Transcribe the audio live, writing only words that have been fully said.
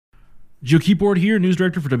Joe Keyboard here, news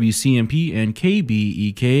director for WCMP and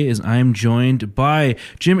KBEK, as I'm joined by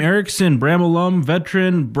Jim Erickson, Bram alum,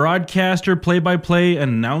 veteran, broadcaster, play-by-play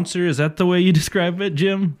announcer. Is that the way you describe it,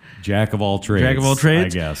 Jim? Jack of all trades. Jack of all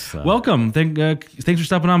trades? I guess. Welcome. Thanks for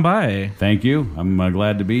stopping on by. Thank you. I'm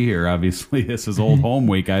glad to be here. Obviously, this is old home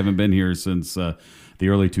week. I haven't been here since the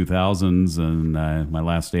early 2000s, and my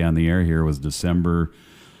last day on the air here was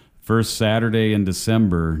first Saturday in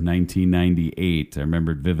December 1998. I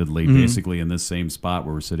remember it vividly, basically in this same spot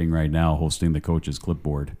where we're sitting right now hosting the Coach's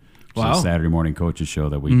Clipboard. Wow. It's a Saturday morning coaches show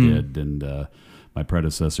that we did, and my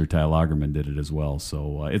predecessor, Ty Lagerman, did it as well.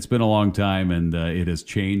 So it's been a long time, and it has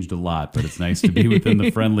changed a lot, but it's nice to be within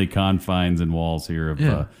the friendly confines and walls here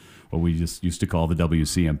of what we just used to call the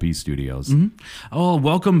WCMP studios. Oh,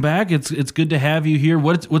 welcome back. It's good to have you here.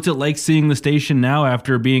 What's it like seeing the station now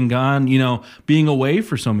after being gone, being away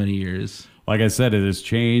for so many years? Like I said, it has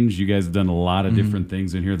changed. You guys have done a lot of different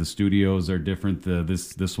things in here. The studios are different.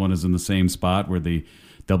 This one is in the same spot where the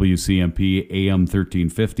WCMP AM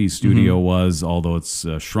 1350 studio was, although it's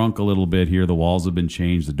shrunk a little bit here. The walls have been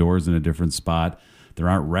changed. The door's in a different spot. There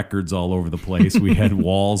aren't records all over the place. We had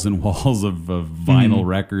walls and walls of vinyl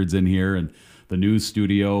records in here, and the news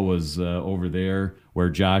studio was over there where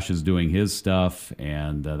Josh is doing his stuff,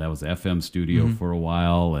 and that was the FM studio for a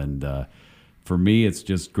while. And for me, it's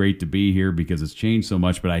just great to be here because it's changed so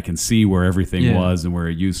much, but I can see where everything was and where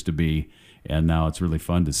it used to be, and now it's really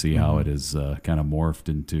fun to see how it has kind of morphed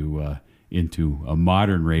into a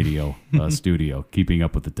modern radio studio, keeping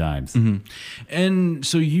up with the times. And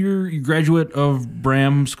so you're a graduate of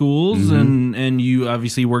Bram schools, and you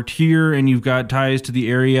obviously worked here, and you've got ties to the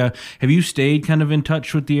area. Have you stayed kind of in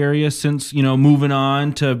touch with the area since, moving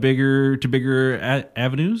on to bigger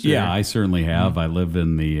avenues? Yeah, I certainly have. I live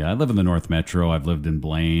in the North Metro. I've lived in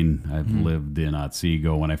Blaine. I've lived in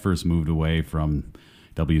Otsego. When I first moved away from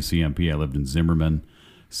WCMP, I lived in Zimmerman.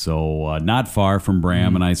 So not far from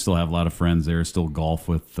Bram, and I still have a lot of friends there. Still golf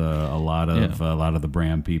with a lot of the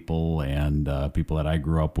Bram people and people that I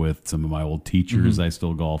grew up with. Some of my old teachers I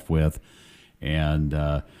still golf with,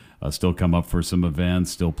 and still come up for some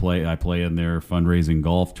events. Still play. I play in their fundraising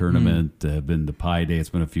golf tournament. I've been to Pi Day. It's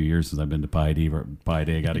been a few years since I've been to Pi Day.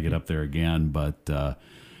 I got to get up there again, but.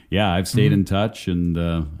 Yeah, I've stayed in touch, and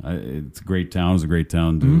it's a great town. It's a great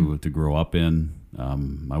town to grow up in.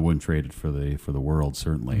 I wouldn't trade it for the world,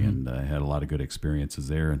 certainly, and I had a lot of good experiences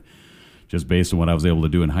there. And just based on what I was able to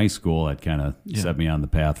do in high school, that kind of set me on the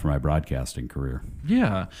path for my broadcasting career.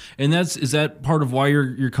 Yeah, and is that part of why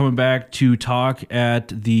you're coming back to talk at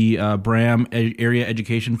the Bram Area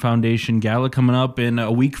Education Foundation Gala coming up in a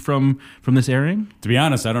week from this airing? To be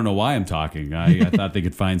honest, I don't know why I'm talking. I thought they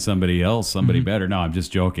could find somebody else, somebody better. No, I'm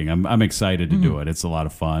just joking. I'm excited to do it. It's a lot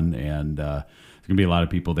of fun, and there's going to be a lot of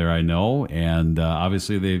people there I know, and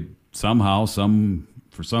obviously they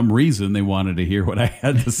for some reason, they wanted to hear what I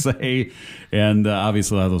had to say. And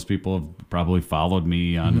obviously, a lot of those people have probably followed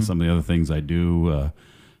me on some of the other things I do,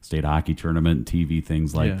 state hockey tournament, TV,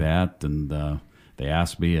 things like that. And they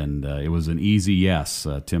asked me, and it was an easy yes.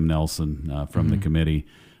 Tim Nelson from the committee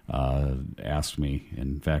asked me.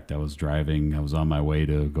 In fact, I was on my way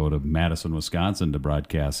to go to Madison, Wisconsin to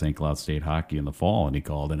broadcast St. Cloud State hockey in the fall. And he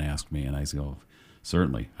called and asked me, and I said,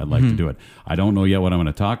 certainly, I'd like to do it. I don't know yet what I'm going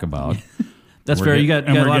to talk about. That's fair. You got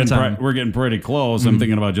a lot of time. We're getting pretty close. I'm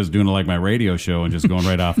thinking about just doing it like my radio show and just going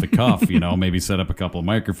right off the cuff. Maybe set up a couple of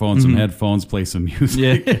microphones, some headphones, play some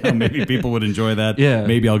music. Maybe people would enjoy that. Yeah.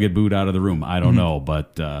 Maybe I'll get booed out of the room. I don't know,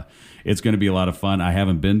 but it's going to be a lot of fun. I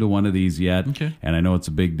haven't been to one of these yet, and I know it's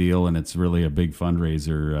a big deal, and it's really a big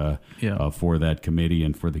fundraiser for that committee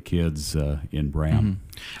and for the kids in Bram.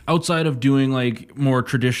 Outside of doing like more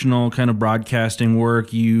traditional kind of broadcasting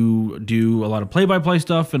work, you do a lot of play-by-play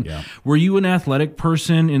stuff. And were you an athletic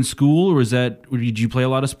person in school, or did you play a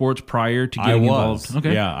lot of sports prior to getting involved?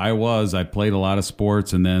 Okay. Yeah, I was. I played a lot of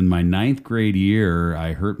sports, and then my 9th grade year, I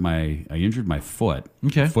injured my foot.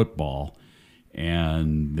 Football.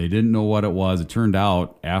 And they didn't know what it was. It turned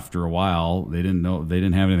out after a while they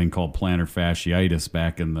didn't have anything called plantar fasciitis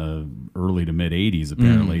back in the early to mid 80s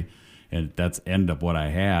apparently. And that's ended up what I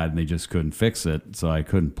had, and they just couldn't fix it, so I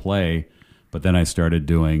couldn't play. But then I started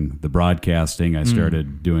doing the broadcasting. I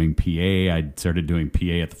started doing PA. I started doing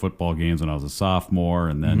PA at the football games when I was a sophomore,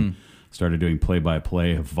 and then started doing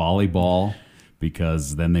play-by-play of volleyball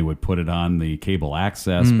because then they would put it on the cable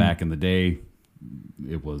access. Back in the day,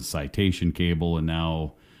 it was Citation Cable, and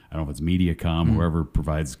now I don't know if it's Mediacom, whoever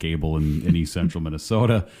provides cable in East Central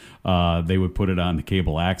Minnesota. They would put it on the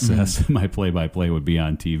cable access. My play-by-play would be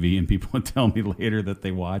on TV, and people would tell me later that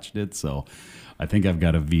they watched it. So I think I've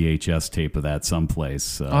got a VHS tape of that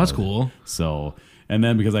someplace. Oh, that's cool. So And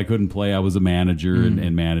then because I couldn't play, I was a manager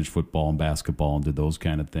and managed football and basketball and did those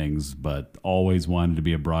kind of things, but always wanted to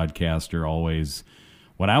be a broadcaster, always.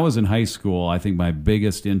 When I was in high school, I think my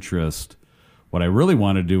biggest interest, what I really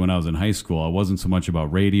wanted to do when I was in high school, it wasn't so much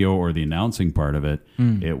about radio or the announcing part of it.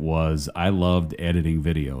 It was, I loved editing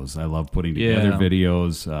videos. I loved putting together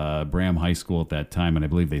videos. Bram High School at that time, and I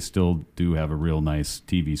believe they still do have a real nice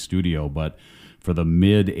TV studio, but for the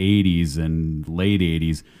mid 80s and late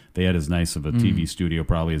 80s, they had as nice of a TV studio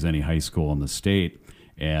probably as any high school in the state,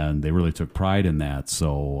 and they really took pride in that.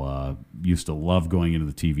 So used to love going into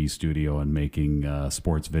the TV studio and making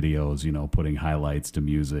sports videos, putting highlights to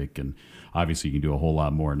music. And obviously you can do a whole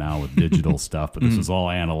lot more now with digital stuff, but this is all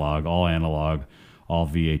analog, all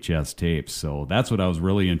VHS tapes. So that's what I was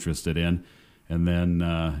really interested in. And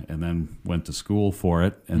then went to school for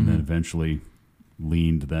it, and then eventually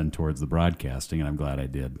leaned then towards the broadcasting, and I'm glad I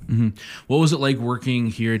did. What was it like working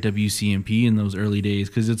here at WCMP in those early days?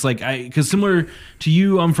 Because it's like, because similar to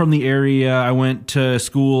you, I'm from the area. I went to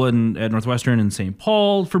school at Northwestern in St.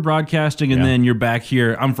 Paul for broadcasting, and then you're back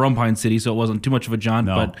here. I'm from Pine City, so it wasn't too much of a jaunt,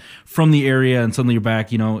 but from the area, and suddenly you're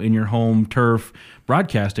back, in your home turf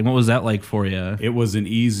broadcasting. What was that like for you? It was an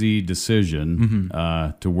easy decision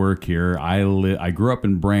to work here. I grew up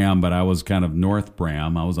in Bram, but I was kind of North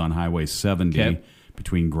Bram. I was on Highway 70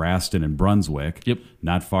 between Graston and Brunswick.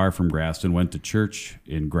 Not far from Graston. Went to church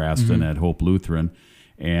in Graston at Hope Lutheran.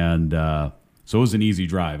 And so it was an easy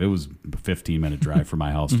drive. It was a 15-minute drive from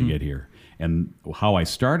my house to get here. And how I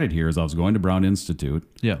started here is I was going to Brown Institute,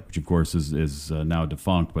 which of course is now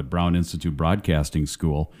defunct, but Brown Institute Broadcasting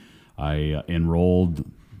School. I enrolled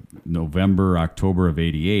October of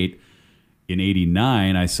 88. In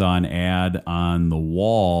 89, I saw an ad on the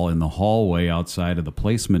wall in the hallway outside of the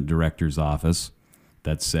placement director's office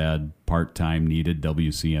that said part-time needed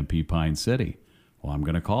WCMP Pine City. Well, I'm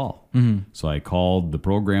going to call. So I called. The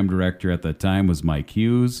program director at that time was Mike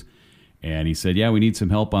Hughes, and he said, we need some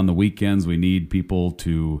help on the weekends. We need people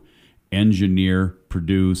to engineer,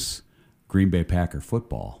 produce Green Bay Packer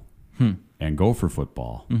football and Gopher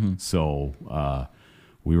football. So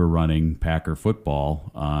we were running Packer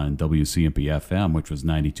football on WCMP FM, which was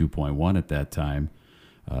 92.1 at that time.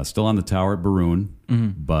 Still on the tower at Baroon,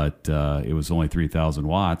 but it was only 3,000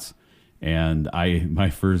 watts. And my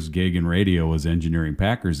first gig in radio was engineering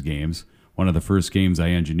Packers games. One of the first games I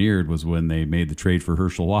engineered was when they made the trade for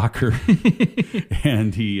Herschel Walker,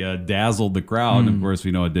 and he dazzled the crowd. Of course, we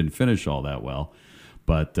know it didn't finish all that well,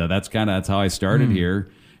 but that's how I started here.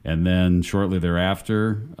 And then shortly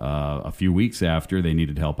thereafter, a few weeks after, they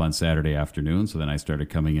needed help on Saturday afternoon. So then I started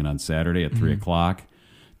coming in on Saturday at 3 o'clock,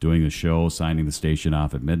 doing the show, signing the station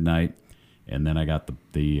off at midnight. And then I got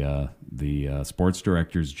the sports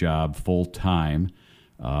director's job full time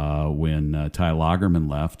when Ty Lagerman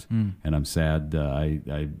left. And I'm sad.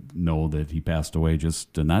 I know that he passed away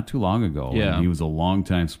just not too long ago. Yeah. And he was a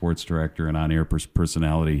longtime sports director and on-air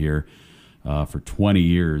personality here for 20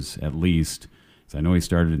 years at least. I know he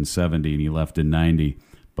started in 70 and he left in 90,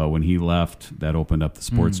 but when he left, that opened up the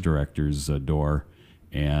sports director's door,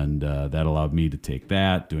 and that allowed me to take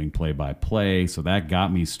that, doing play-by-play. So that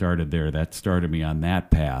got me started there. That started me on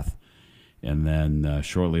that path. And then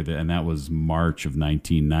and that was March of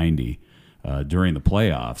 1990 during the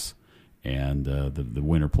playoffs and the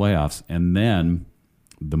winter playoffs. And then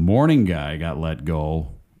the morning guy got let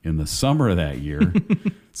go in the summer of that year.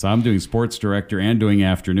 So I'm doing sports director and doing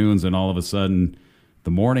afternoons, and all of a sudden the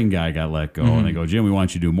morning guy got let go. And they go, Jim, we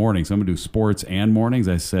want you to do mornings. So I'm going to do sports and mornings.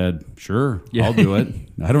 I said, sure, I'll do it.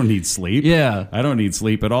 I don't need sleep. I don't need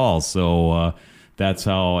sleep at all. So that's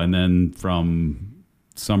how, and then from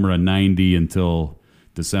summer of 90 until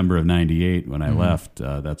December of 98 when I left,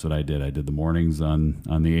 that's what I did. I did the mornings on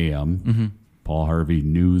the AM, Paul Harvey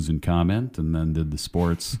news and comment, and then did the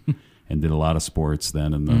sports and did a lot of sports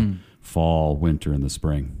then in the fall, winter, and the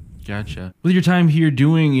spring. Gotcha. With your time here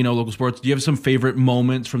doing, local sports, do you have some favorite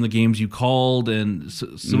moments from the games you called and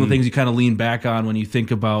some of the things you kind of lean back on when you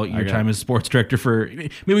think about your time as sports director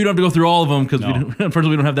maybe we don't have to go through all of them because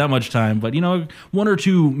unfortunately we don't have that much time, but one or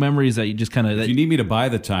two memories that you just kind of... If you need me to buy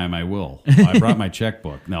the time, I will. I brought my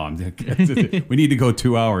checkbook. No, we need to go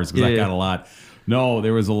 2 hours because I got a lot. No,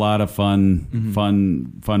 there was a lot of fun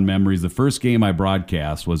memories. The first game I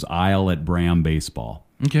broadcast was Isle at Bram baseball.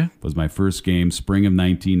 Okay. It was my first game, spring of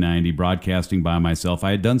 1990, broadcasting by myself.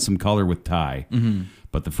 I had done some color with Ty,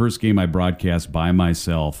 but the first game I broadcast by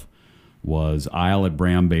myself was Isle at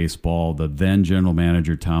Bram baseball. The then general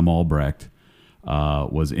manager, Tom Albrecht,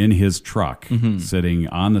 was in his truck, sitting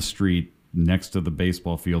on the street next to the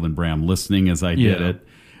baseball field in Bram, listening as I did it.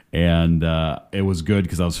 And it was good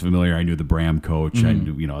because I was familiar. I knew the Bram coach. I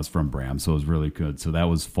knew, I was from Bram, so it was really good. So that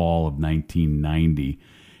was fall of 1990.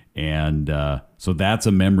 And so that's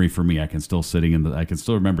a memory for me. I can still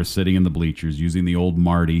remember sitting in the bleachers using the old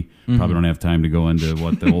Marty. Probably don't have time to go into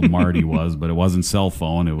what the old Marty was, but it wasn't cell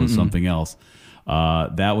phone. It was something else.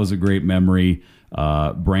 That was a great memory.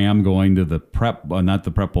 Bram going to the not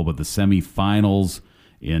the prep bowl, but the semifinals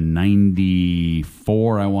in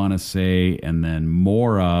 94, I want to say. And then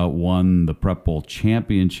Mora won the prep bowl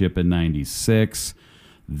championship in 96.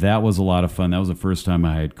 That was a lot of fun. That was the first time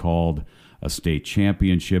I had called a state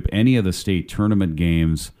championship. Any of the state tournament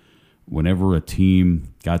games, whenever a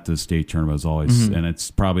team got to the state tournament, was always, and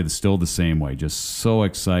it's probably still the same way, just so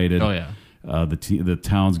excited. Oh, yeah. The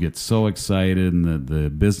towns get so excited, and the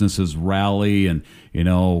businesses rally. And,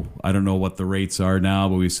 I don't know what the rates are now,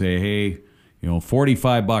 but we say, hey,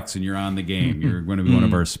 $45 and you're on the game. You're going to be one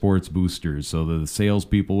of our sports boosters. So the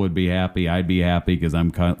salespeople would be happy. I'd be happy because I'm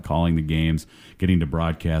calling the games, getting to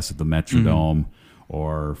broadcast at the Metrodome,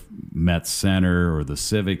 or Met Center, or the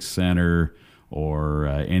Civic Center, or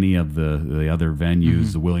any of the other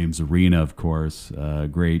venues, the Williams Arena, of course.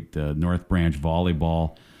 Great North Branch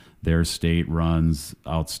volleyball, their state runs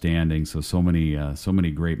outstanding. So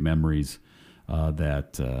many great memories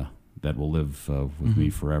that will live with me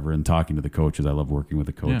forever. And talking to the coaches, I love working with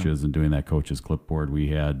the coaches and doing that coaches clipboard. We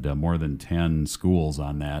had more than 10 schools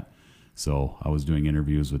on that, so I was doing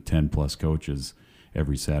interviews with 10 plus coaches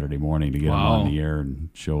every Saturday morning to get them on the air, and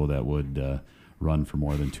show that would run for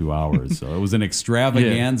more than 2 hours. So it was an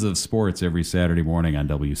extravaganza of sports every Saturday morning on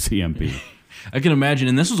WCMP. I can imagine,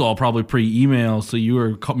 and this was all probably pre-email, so you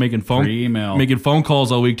were making phone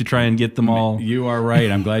calls all week to try and get them all. You are right.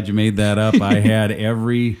 I'm glad you made that up. I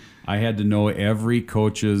had to know every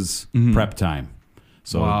coach's prep time.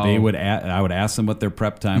 So I would ask them what their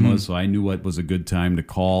prep time was, so I knew what was a good time to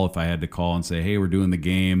call. If I had to call and say, hey, we're doing the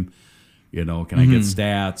game, can I get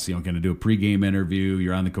stats? Can I do a pregame interview?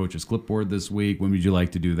 You're on the coach's clipboard this week. When would you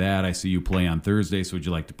like to do that? I see you play on Thursday, so would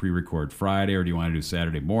you like to pre-record Friday, or do you want to do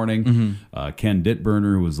Saturday morning? Ken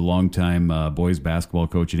Dittburner, who was a longtime boys basketball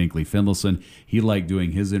coach at Inkley Findleson, he liked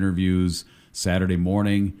doing his interviews Saturday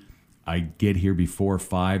morning. I get here before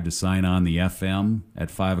 5 to sign on the FM at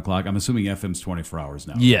 5 o'clock. I'm assuming FM's 24 hours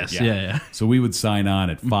now. Yes, yeah. So we would sign on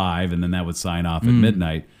at 5, and then that would sign off at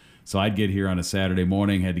midnight. So I'd get here on a Saturday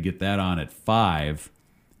morning, had to get that on at 5,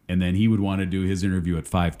 and then he would want to do his interview at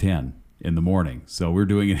 5:10 in the morning. So we're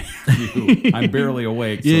doing an interview. I'm barely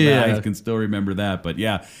awake, so I can still remember that. But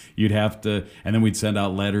you'd have to, and then we'd send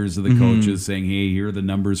out letters to the coaches saying, hey, here are the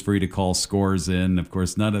numbers for you to call scores in. Of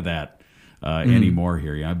course, none of that anymore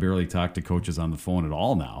here. I barely talk to coaches on the phone at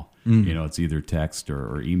all now. It's either text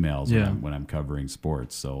or emails when I'm covering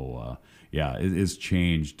sports. So, it's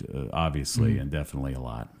changed, obviously, and definitely a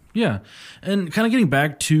lot. Yeah. And kind of getting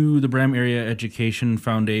back to the Bram Area Education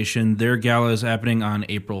Foundation, their gala is happening on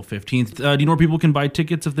April 15th. Do you know where people can buy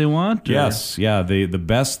tickets if they want? Or? Yes. Yeah. The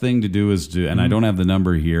best thing to do is and I don't have the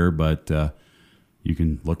number here, but you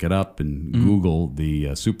can look it up and Google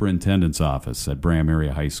the superintendent's office at Bram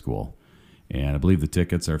Area High School. And I believe the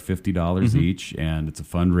tickets are $50 each, and it's a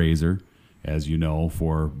fundraiser, as you know,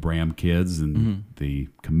 for Bram Kids and the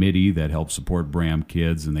committee that helps support Bram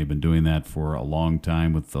Kids, and they've been doing that for a long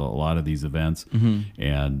time with a lot of these events.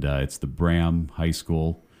 And it's the Bram High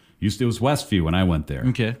School. It was Westview when I went there.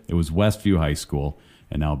 Okay. It was Westview High School,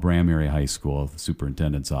 and now Bram Area High School, the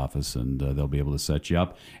superintendent's office, and they'll be able to set you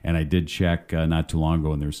up. And I did check not too long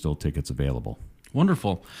ago, and there's still tickets available.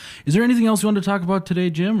 Wonderful. Is there anything else you want to talk about today,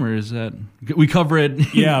 Jim, or is that we cover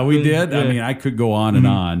it? Yeah, we did. I mean, I could go on and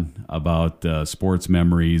on about sports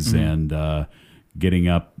memories and getting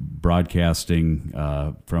up, broadcasting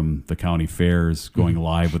from the county fairs, going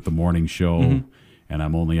live with the morning show, and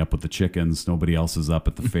I'm only up with the chickens. Nobody else is up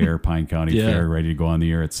at the fair, Pine County Fair, ready to go on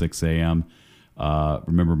the air at 6 a.m.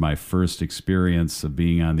 Remember my first experience of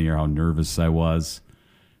being on the air, how nervous I was.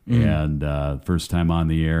 And first time on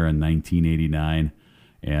the air in 1989,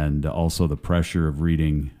 and also the pressure of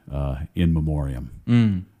reading in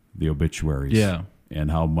memoriam, the obituaries,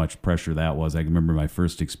 and how much pressure that was. I remember my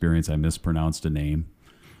first experience, I mispronounced a name,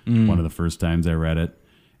 one of the first times I read it,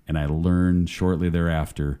 and I learned shortly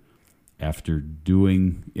thereafter, after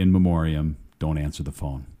doing in memoriam, don't answer the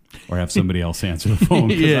phone. Or have somebody else answer the phone,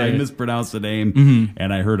 because I mispronounced the name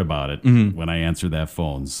and I heard about it when I answered that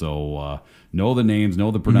phone. So know the names,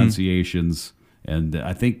 know the pronunciations, and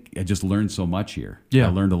I think I just learned so much here. I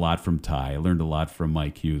learned a lot from Ty. I learned a lot from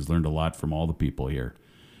Mike Hughes. Learned a lot from all the people here.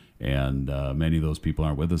 And many of those people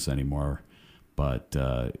aren't with us anymore, but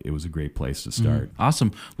it was a great place to start.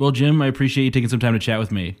 Awesome. Well, Jim, I appreciate you taking some time to chat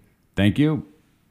with me. Thank you.